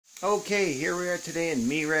Okay, here we are today in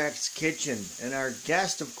Mirak's kitchen, and our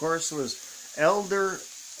guest, of course, was Elder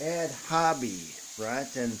Ed Hobby, right?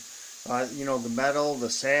 And the metal,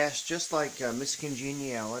 the sash, just like Miss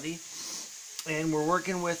Congeniality. And we're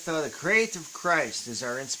working with the Creative Christ as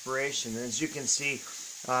our inspiration. And as you can see,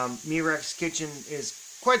 Mirak's kitchen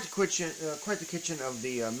is quite the kitchen of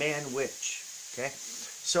the man witch. Okay,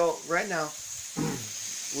 so right now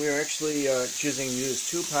we are actually choosing to use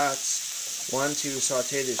two pots. One to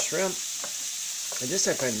saute the shrimp, and this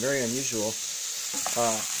I find very unusual.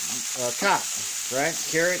 Cop, right?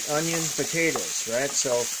 Carrot, onion, potatoes, right?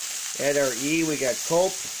 So at our E we got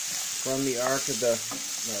cope from the Ark of the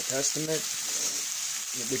Testament,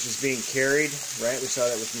 which is being carried, right? We saw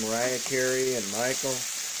that with Mariah Carey and Michael.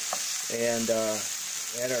 And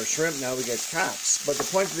at our shrimp now we got cops. But the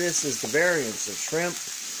point of this is the variance of shrimp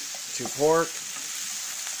to pork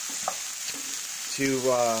to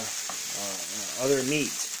other meat,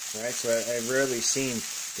 right? So I've rarely seen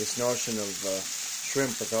this notion of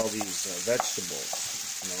shrimp with all these vegetables,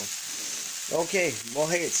 Okay, well,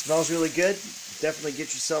 hey, it smells really good. Definitely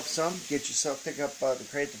get yourself some. Pick up the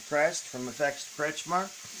Creative Christ from Effects Kretschmar,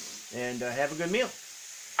 and have a good meal.